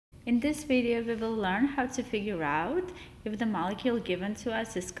In this video, we will learn how to figure out if the molecule given to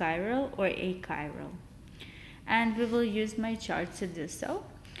us is chiral or achiral. And we will use my chart to do so.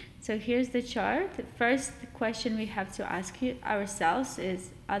 So here's the chart. The first question we have to ask ourselves is,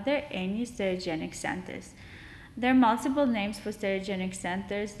 are there any stereogenic centers? There are multiple names for stereogenic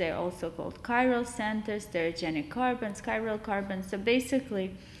centers. They're also called chiral centers, stereogenic carbons, chiral carbons. So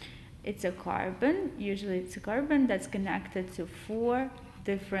basically, it's a carbon. Usually it's a carbon that's connected to four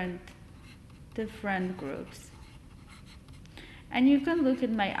different groups. And you can look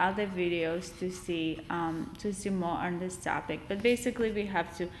at my other videos to see more on this topic. But basically, we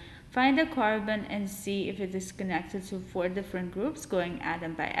have to find a carbon and see if it is connected to four different groups, going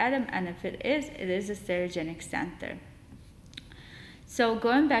atom by atom. And if it is a stereogenic center. So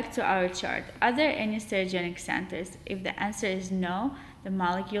going back to our chart, are there any stereogenic centers? If the answer is no, the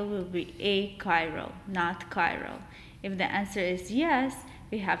molecule will be achiral, not chiral. If the answer is yes,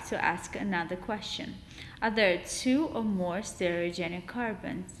 we have to ask another question. Are there two or more stereogenic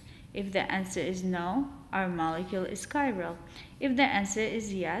carbons? If the answer is no, our molecule is chiral. If the answer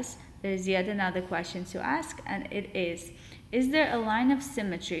is yes, there is yet another question to ask, and it is there a line of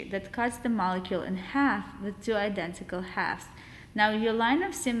symmetry that cuts the molecule in half with two identical halves? Now, your line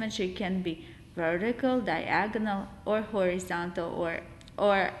of symmetry can be vertical, diagonal, or horizontal,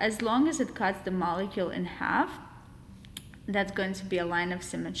 or as long as it cuts the molecule in half, that's going to be a line of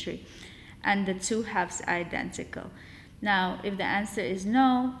symmetry, and the two halves are identical. Now, if the answer is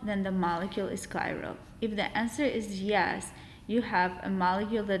no, then the molecule is chiral. If the answer is yes, you have a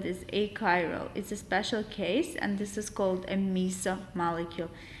molecule that is achiral. It's a special case, and this is called a mesomolecule.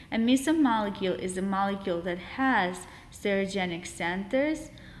 A mesomolecule is a molecule that has stereogenic centers,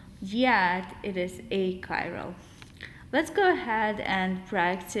 yet it is achiral. Let's go ahead and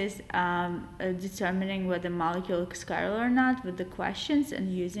practice determining whether the molecule is chiral or not with the questions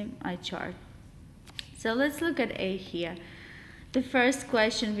and using my chart. So let's look at A here. The first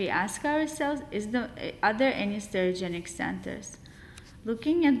question we ask ourselves is, are there any stereogenic centers?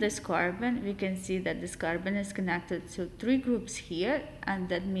 Looking at this carbon, we can see that this carbon is connected to three groups here, and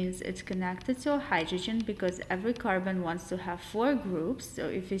that means it's connected to a hydrogen because every carbon wants to have four groups. So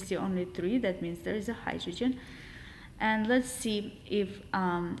if you see only three, that means there is a hydrogen. And let's see if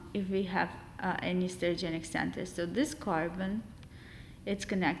we have any stereogenic centers. So this carbon, it's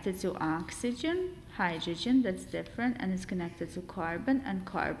connected to oxygen, hydrogen, that's different, and it's connected to carbon and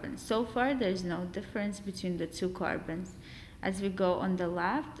carbon. So far, there's no difference between the two carbons. As we go on the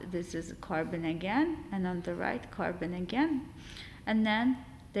left, this is carbon again, and on the right, carbon again. And then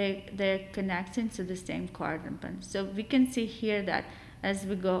they're connecting to the same carbon. So we can see here that as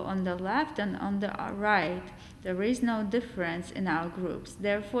we go on the left and on the right, there is no difference in our groups.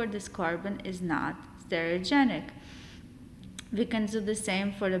 Therefore, this carbon is not stereogenic. We can do the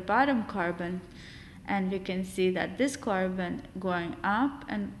same for the bottom carbon, and we can see that this carbon going up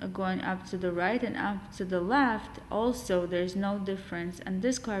and going up to the right and up to the left, also there's no difference, and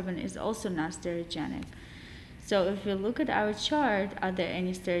this carbon is also not stereogenic. So if we look at our chart, are there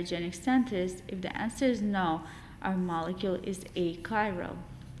any stereogenic centers? If the answer is no, our molecule is achiral.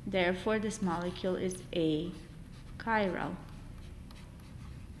 Therefore, this molecule is achiral.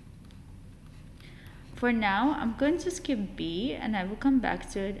 For now, I'm going to skip B, and I will come back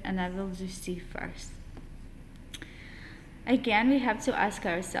to it, and I will do C first. Again, we have to ask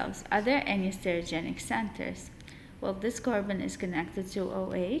ourselves, are there any stereogenic centers? Well, this carbon is connected to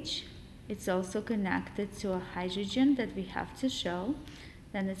OH. It's also connected to a hydrogen that we have to show.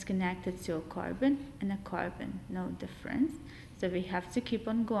 Then it's connected to a carbon and a carbon, no difference. So we have to keep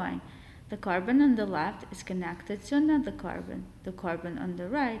on going. The carbon on the left is connected to another carbon. The carbon on the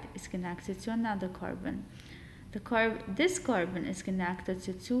right is connected to another carbon. This carbon is connected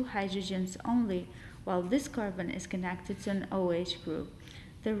to two hydrogens only, while this carbon is connected to an OH group.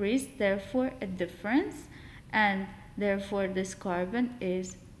 There is therefore a difference, and therefore this carbon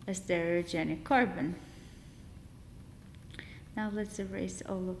is a stereogenic carbon. Now let's erase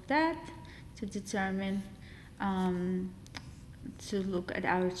all of that to determine, to look at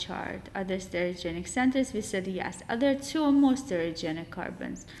our chart. Are there stereogenic centers? We said yes. Are there two or more stereogenic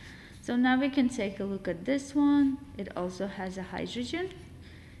carbons? So now we can take a look at this one. It also has a hydrogen.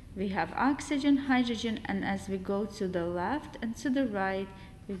 We have oxygen, hydrogen, and as we go to the left and to the right,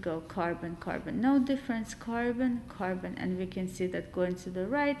 we go carbon, carbon. No difference, carbon, carbon. And we can see that going to the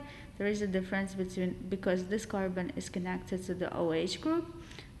right, there is a difference because this carbon is connected to the OH group,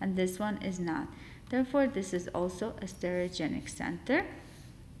 and this one is not. Therefore, this is also a stereogenic center.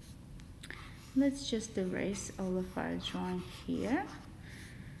 Let's just erase all of our drawing here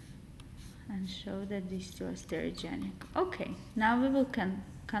and show that these two are stereogenic. Okay, now we will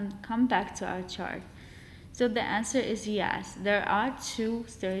come back to our chart. So the answer is yes, there are two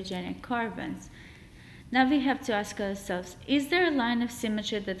stereogenic carbons. Now we have to ask ourselves, is there a line of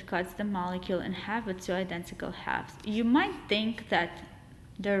symmetry that cuts the molecule in half with two identical halves? You might think that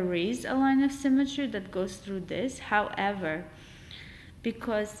there is a line of symmetry that goes through this. However,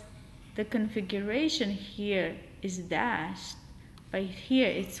 because the configuration here is dashed, but here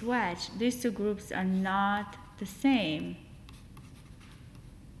it's wedged, these two groups are not the same.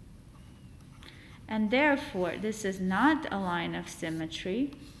 And therefore, this is not a line of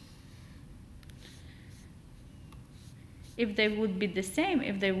symmetry. If they would be the same,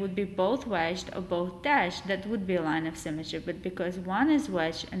 if they would be both wedged or both dashed, that would be a line of symmetry. But because one is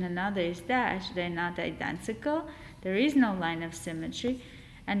wedged and another is dashed, they're not identical. There is no line of symmetry.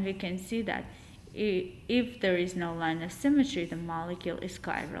 And we can see that if there is no line of symmetry, the molecule is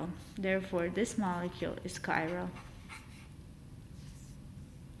chiral. Therefore, this molecule is chiral.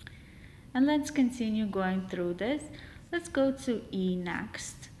 And let's continue going through this. Let's go to E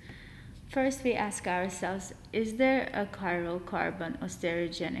next. First, we ask ourselves, is there a chiral carbon or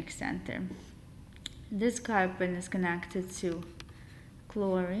stereogenic center? This carbon is connected to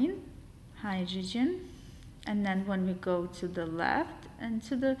chlorine, hydrogen, and then when we go to the left and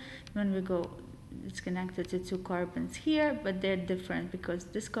it's connected to two carbons here, but they're different because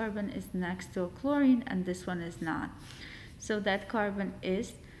this carbon is next to a chlorine and this one is not. So that carbon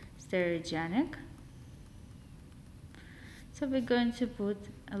is stereogenic. So we're going to put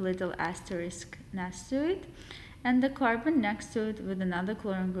a little asterisk next to it, and the carbon next to it with another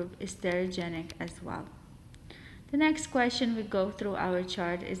chlorine group is stereogenic as well. The next question we go through our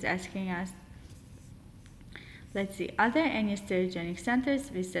chart is asking us, let's see, are there any stereogenic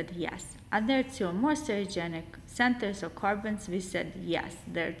centers? We said yes. Are there two or more stereogenic centers or carbons? We said yes,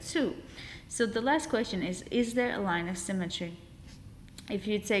 there are two. So the last question is there a line of symmetry? If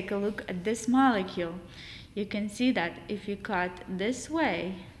you take a look at this molecule, you can see that if you cut this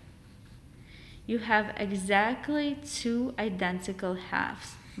way, you have exactly two identical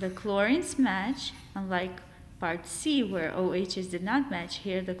halves. The chlorines match, unlike part C where OHs did not match.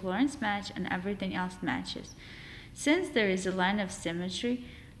 Here the chlorines match and everything else matches. Since there is a line of symmetry,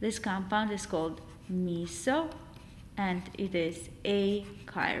 this compound is called meso and it is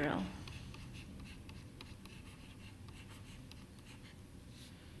achiral.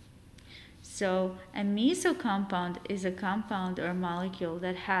 So a meso compound is a compound or molecule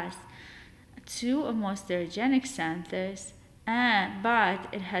that has two or more stereogenic centers, but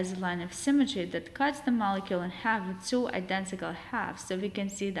it has a line of symmetry that cuts the molecule in half with two identical halves. So we can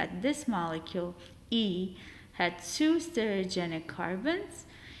see that this molecule, E, had two stereogenic carbons,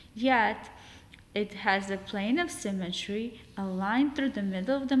 yet it has a plane of symmetry, a line through the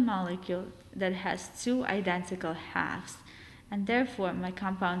middle of the molecule that has two identical halves. And therefore, my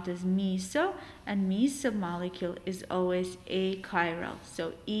compound is meso, and meso molecule is always achiral.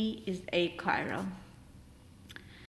 So E is achiral.